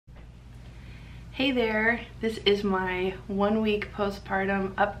Hey there, this is my 1 week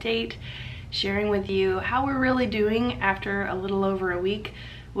postpartum update, sharing with you how we're really doing after a little over a week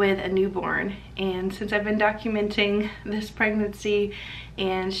with a newborn. And since I've been documenting this pregnancy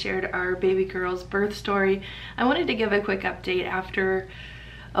and shared our baby girl's birth story, I wanted to give a quick update after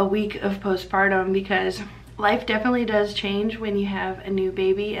a week of postpartum because life definitely does change when you have a new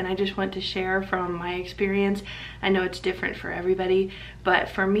baby, and I just want to share from my experience. I know it's different for everybody, but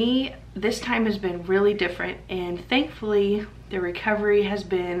for me, this time has been really different, and thankfully the recovery has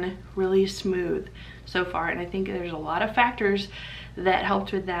been really smooth so far, and I think there's a lot of factors that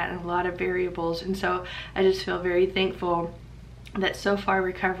helped with that and a lot of variables, and so I just feel very thankful that so far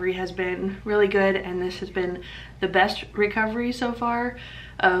recovery has been really good, and this has been the best recovery so far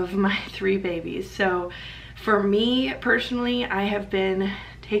of my 3 babies. So for me personally, I have been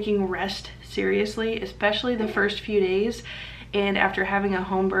taking rest seriously, especially the first few days, and after having a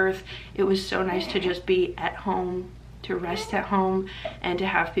home birth, it was so nice to just be at home, to rest at home, and to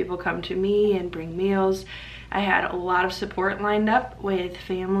have people come to me and bring meals. I had a lot of support lined up with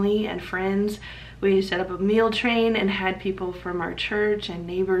family and friends. We set up a meal train and had people from our church and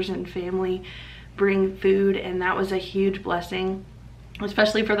neighbors and family bring food, and that was a huge blessing,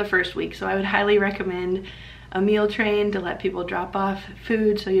 especially for the first week. So I would highly recommend a meal train to let people drop off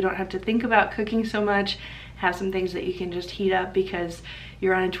food so you don't have to think about cooking so much. Have some things that you can just heat up because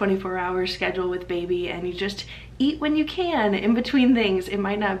you're on a 24-hour schedule with baby, and you just eat when you can in between things. It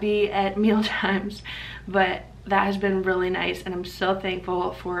might not be at meal times, but that has been really nice, and I'm so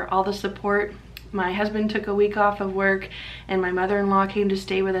thankful for all the support. My husband took a week off of work, and my mother-in-law came to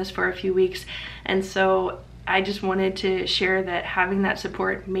stay with us for a few weeks, and so I just wanted to share that having that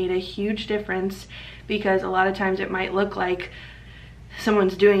support made a huge difference, because a lot of times it might look like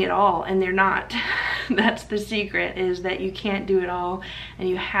someone's doing it all and they're not. That's the secret, is that you can't do it all, and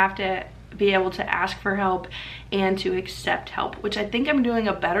you have to be able to ask for help and to accept help, which I think I'm doing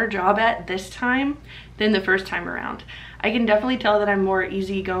a better job at this time than the first time around. I can definitely tell that I'm more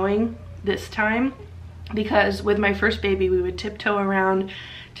easygoing this time, because with my first baby we would tiptoe around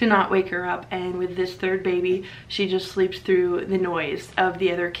to not wake her up, and with this third baby she just sleeps through the noise of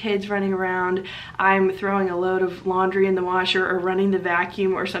the other kids running around. I'm throwing a load of laundry in the washer or running the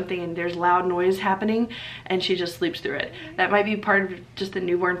vacuum or something, and there's loud noise happening, and she just sleeps through it. That might be part of just the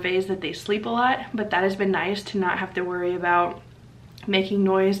newborn phase, that they sleep a lot, but that has been nice to not have to worry about making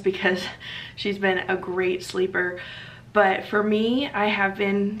noise because she's been a great sleeper. But for me, I have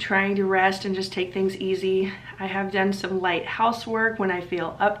been trying to rest and just take things easy. I have done some light housework when I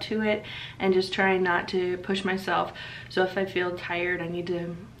feel up to it, and just trying not to push myself. So if I feel tired, I need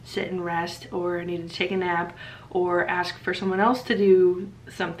to sit and rest, or I need to take a nap, or ask for someone else to do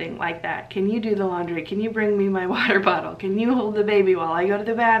something like that. Can you do the laundry? Can you bring me my water bottle? Can you hold the baby while I go to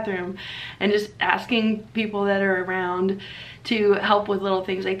the bathroom? And just asking people that are around to help with little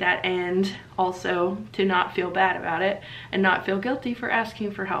things like that, and also to not feel bad about it and not feel guilty for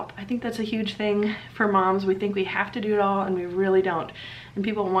asking for help. I think that's a huge thing for moms. We think we have to do it all, and we really don't. And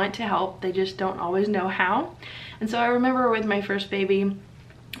people want to help, they just don't always know how. And so I remember with my first baby,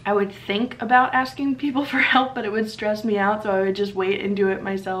 I would think about asking people for help, but it would stress me out, so I would just wait and do it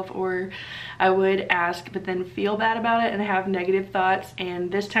myself, or I would ask but then feel bad about it and have negative thoughts. And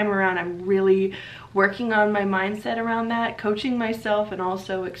this time around, I'm really working on my mindset around that, coaching myself, and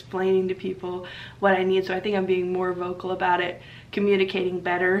also explaining to people what I need. So I think I'm being more vocal about it, communicating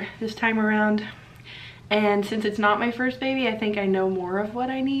better this time around. And since it's not my first baby, I think I know more of what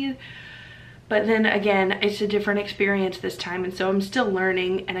I need. But then again, it's a different experience this time, and so I'm still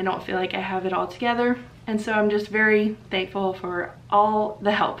learning, and I don't feel like I have it all together. And so I'm just very thankful for all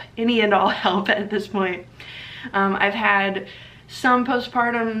the help, any and all help at this point. I've had some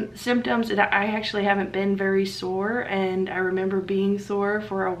postpartum symptoms, and I actually haven't been very sore, and I remember being sore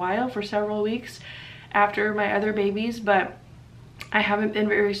for a while, for several weeks after my other babies, but I haven't been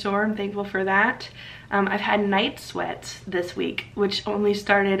very sore. I'm thankful for that. I've had night sweats this week, which only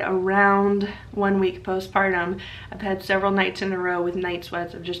started around 1 week postpartum. I've had several nights in a row with night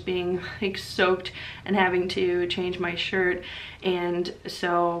sweats of just being like soaked and having to change my shirt, and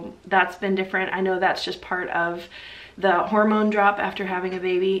so that's been different. I know that's just part of the hormone drop after having a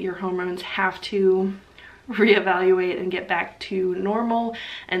baby. Your hormones have to reevaluate and get back to normal,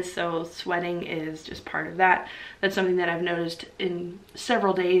 and so sweating is just part of that. That's something that I've noticed in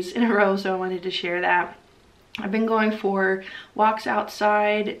several days in a row, so I wanted to share that. I've been going for walks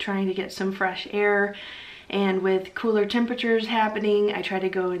outside, trying to get some fresh air, And with cooler temperatures happening, I try to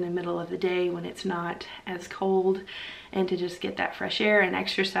go in the middle of the day when it's not as cold, and to just get that fresh air and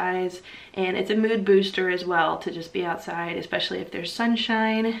exercise. And it's a mood booster as well to just be outside, especially if there's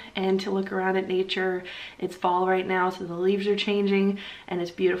sunshine, and to look around at nature. It's fall right now, so the leaves are changing and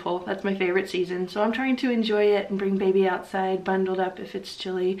it's beautiful. That's my favorite season. So I'm trying to enjoy it and bring baby outside bundled up if it's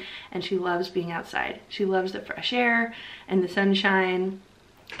chilly, and she loves being outside. She loves the fresh air and the sunshine,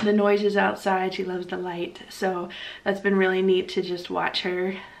 the noises outside. She loves the light. So that's been really neat to just watch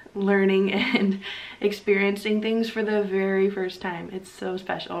her learning and experiencing things for the very first time. It's so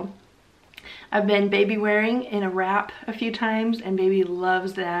special. I've been baby wearing in a wrap a few times, and baby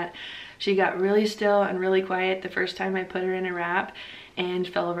loves that. She got really still and really quiet the first time I put her in a wrap and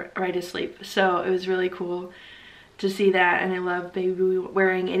fell right asleep. So it was really cool to see that, and I love baby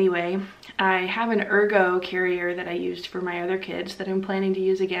wearing anyway. I have an ergo carrier that I used for my other kids that I'm planning to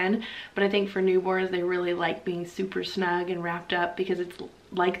use again, but I think for newborns they really like being super snug and wrapped up because it's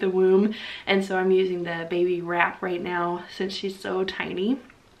like the womb, and so I'm using the baby wrap right now since she's so tiny.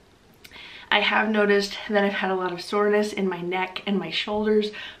 I have noticed that I've had a lot of soreness in my neck and my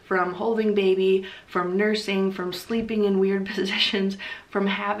shoulders from holding baby, from nursing, from sleeping in weird positions, from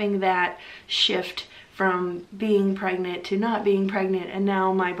having that shift from being pregnant to not being pregnant, and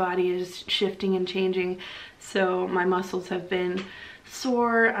now my body is shifting and changing. So my muscles have been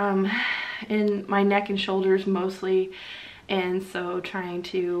sore in my neck and shoulders mostly, and so trying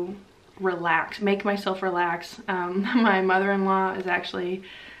to relax, make myself relax. My mother-in-law is actually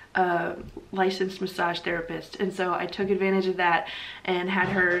a licensed massage therapist, and so I took advantage of that and had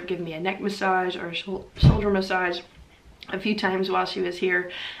her give me a neck massage or a shoulder massage a few times while she was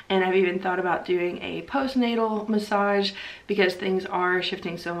here. And I've even thought about doing a postnatal massage because things are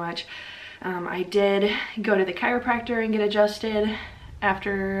shifting so much. I did go to the chiropractor and get adjusted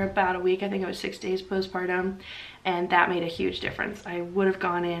after about a week. I think it was 6 days postpartum, and that made a huge difference. I would have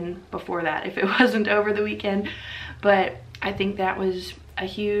gone in before that if it wasn't over the weekend, but I think that was a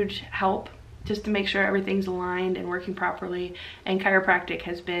huge help just to make sure everything's aligned and working properly. And chiropractic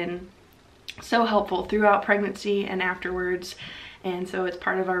has been so helpful throughout pregnancy and afterwards, and so it's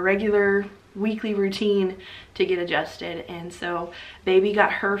part of our regular weekly routine to get adjusted. And so baby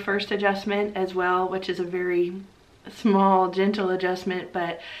got her first adjustment as well, which is a very small, gentle adjustment,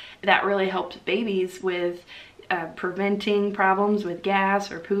 but that really helps babies with preventing problems with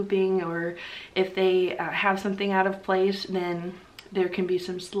gas or pooping, or if they have something out of place, then there can be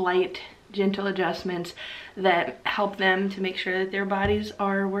some slight gentle adjustments that help them to make sure that their bodies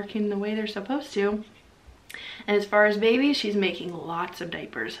are working the way they're supposed to. And as far as baby, she's making lots of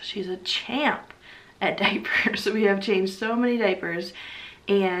diapers. She's a champ at diapers. We have changed so many diapers,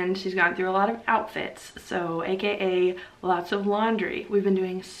 and she's gone through a lot of outfits, so AKA lots of laundry. We've been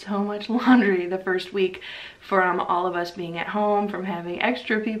doing so much laundry the first week from all of us being at home, from having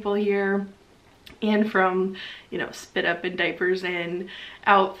extra people here, and from, you know, spit up in diapers and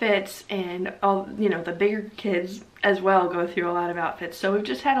outfits, and all, you know, the bigger kids as well go through a lot of outfits. So we've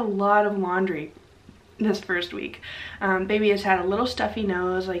just had a lot of laundry this first week. Baby has had a little stuffy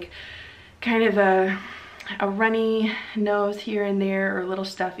nose, like kind of a runny nose here and there, or a little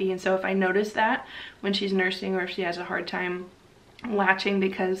stuffy. And so if I notice that when she's nursing, or if she has a hard time latching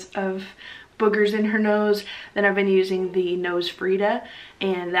because of boogers in her nose, then I've been using the Nose Frida,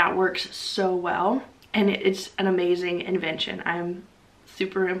 and that works so well, and it's an amazing invention. I'm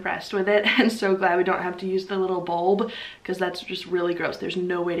super impressed with it, and so glad we don't have to use the little bulb, because that's just really gross. There's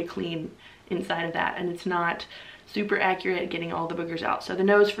no way to clean inside of that, and it's not super accurate at getting all the boogers out. So the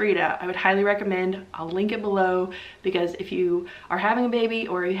Nose Frida, I would highly recommend. I'll link it below, because if you are having a baby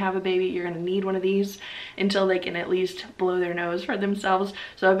or you have a baby, you're gonna need one of these until they can at least blow their nose for themselves.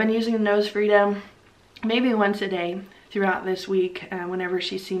 So I've been using the Nose Frida maybe once a day throughout this week whenever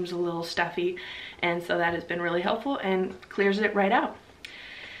she seems a little stuffy, and so that has been really helpful and clears it right out.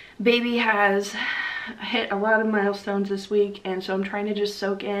 Baby has hit a lot of milestones this week, and so I'm trying to just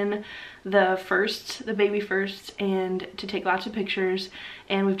soak in the baby firsts, and to take lots of pictures.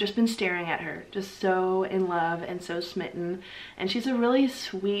 And we've just been staring at her, just so in love and so smitten. And she's a really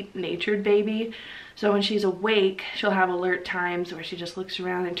sweet natured baby, so when she's awake she'll have alert times where she just looks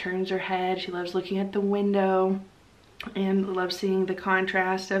around and turns her head. She loves looking at the window and loves seeing the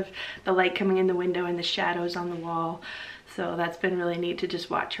contrast of the light coming in the window and the shadows on the wall. So that's been really neat to just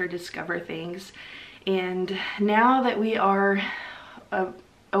watch her discover things. And now that we are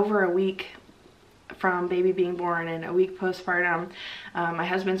over a week from baby being born and a week postpartum, my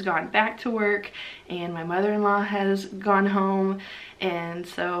husband's gone back to work, and my mother-in-law has gone home, and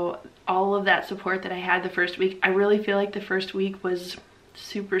so all of that support that I had the first week, I really feel like the first week was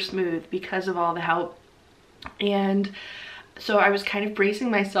super smooth because of all the help And so I was kind of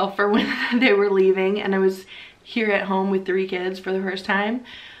bracing myself for when they were leaving, and I was here at home with 3 kids for the first time,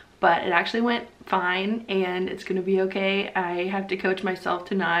 but it actually went fine and it's gonna be okay. I have to coach myself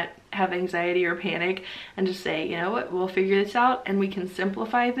to not have anxiety or panic and just say, you know what, we'll figure this out and we can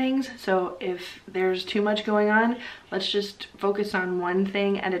simplify things. So if there's too much going on, let's just focus on one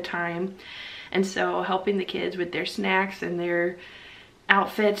thing at a time. And so helping the kids with their snacks and their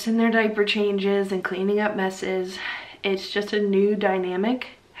outfits and their diaper changes and cleaning up messes, it's just a new dynamic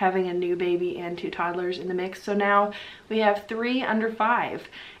having a new baby and 2 toddlers in the mix. So now we have 3 under 5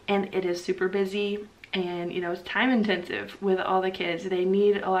 and it is super busy, and you know, it's time intensive with all the kids. They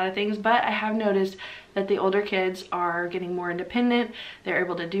need a lot of things, but I have noticed that the older kids are getting more independent. They're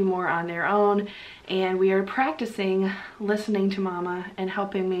able to do more on their own, and we are practicing listening to mama and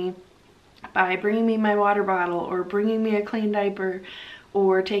helping me by bringing me my water bottle or bringing me a clean diaper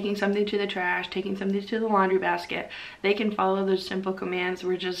or taking something to the trash, taking something to the laundry basket. They can follow those simple commands.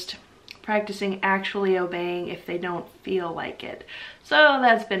 We're just practicing actually obeying if they don't feel like it. So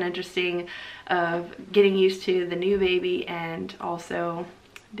that's been interesting, of getting used to the new baby and also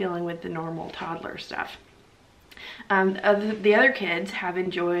dealing with the normal toddler stuff. The other kids have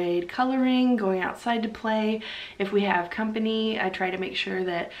enjoyed coloring, going outside to play. If we have company, I try to make sure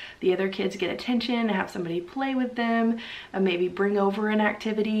that the other kids get attention, have somebody play with them, maybe bring over an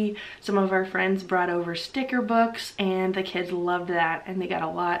activity. Some of our friends brought over sticker books and the kids loved that, and they got a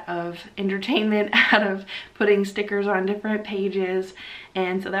lot of entertainment out of putting stickers on different pages.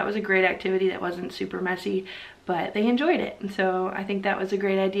 And so that was a great activity that wasn't super messy, but they enjoyed it. And so I think that was a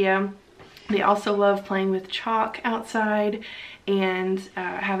great idea. They also love playing with chalk outside and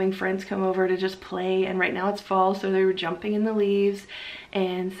having friends come over to just play. And right now it's fall, so they were jumping in the leaves.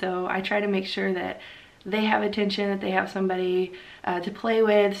 And so I try to make sure that they have attention, that they have somebody to play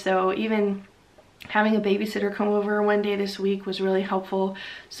with. So even having a babysitter come over one day this week was really helpful,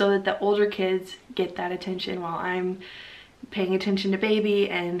 so that the older kids get that attention while I'm paying attention to baby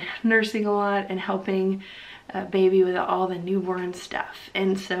and nursing a lot and helping baby with all the newborn stuff.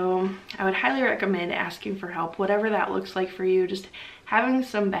 And so I would highly recommend asking for help, whatever that looks like for you. Just having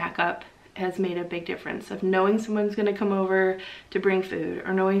some backup has made a big difference, of knowing someone's going to come over to bring food,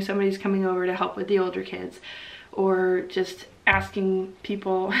 or knowing somebody's coming over to help with the older kids, or just asking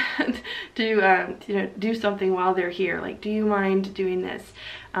people to do something while they're here, like, do you mind doing this?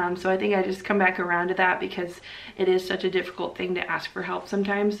 So I think I just come back around to that, because it is such a difficult thing to ask for help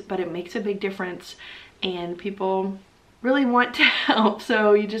sometimes, but it makes a big difference and people really want to help.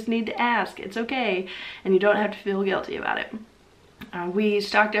 So you just need to ask. It's okay, and you don't have to feel guilty about it. We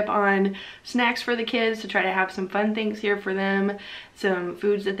stocked up on snacks for the kids to try to have some fun things here for them, some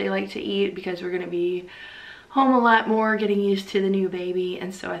foods that they like to eat, because we're going to be home a lot more, getting used to the new baby.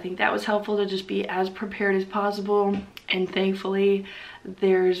 And so I think that was helpful to just be as prepared as possible. And thankfully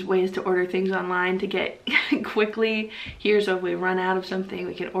there's ways to order things online to get quickly here, so if we run out of something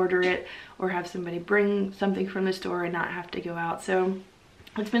we can order it, or have somebody bring something from the store and not have to go out. So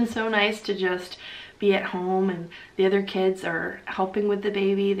it's been so nice to just be at home, and the other kids are helping with the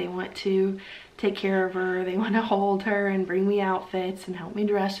baby. They want to take care of her, they want to hold her and bring me outfits and help me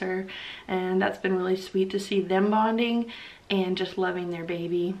dress her, and that's been really sweet to see them bonding and just loving their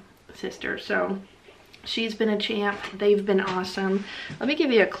baby sister. So she's been a champ. They've been awesome. Let me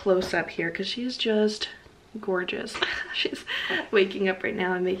give you a close-up here, because she's just gorgeous. She's waking up right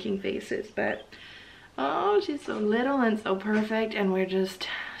now and making faces, but oh, she's so little and so perfect, and we're just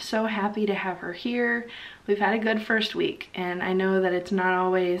so happy to have her here. We've had a good first week, and I know that it's not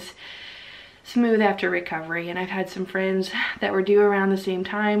always smooth after recovery, and I've had some friends that were due around the same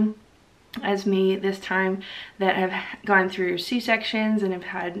time as me this time that have gone through C-sections and have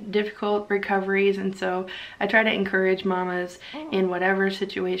had difficult recoveries. And so I try to encourage mamas in whatever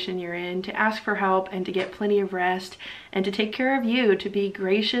situation you're in to ask for help and to get plenty of rest and to take care of you, to be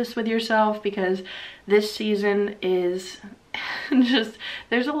gracious with yourself, because this season is just,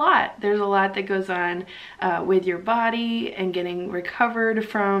 there's a lot that goes on with your body and getting recovered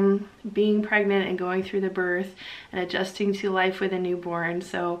from being pregnant and going through the birth and adjusting to life with a newborn.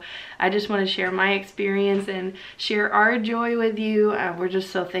 So I just want to share my experience and share our joy with you. We're just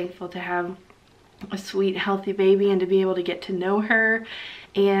so thankful to have a sweet, healthy baby and to be able to get to know her,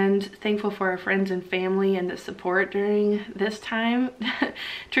 and thankful for our friends and family and the support during this time.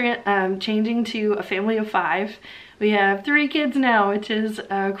 Changing to a family of 5. We have 3 kids now, which is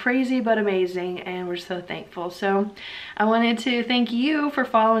crazy but amazing, and we're so thankful. So I wanted to thank you for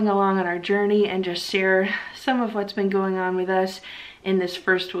following along on our journey and just share some of what's been going on with us in this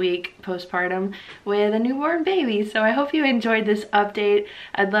first week postpartum with a newborn baby. So I hope you enjoyed this update.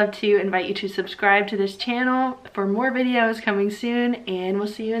 I'd love to invite you to subscribe to this channel for more videos coming soon, and we'll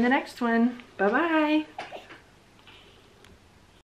see you in the next one. Bye-bye.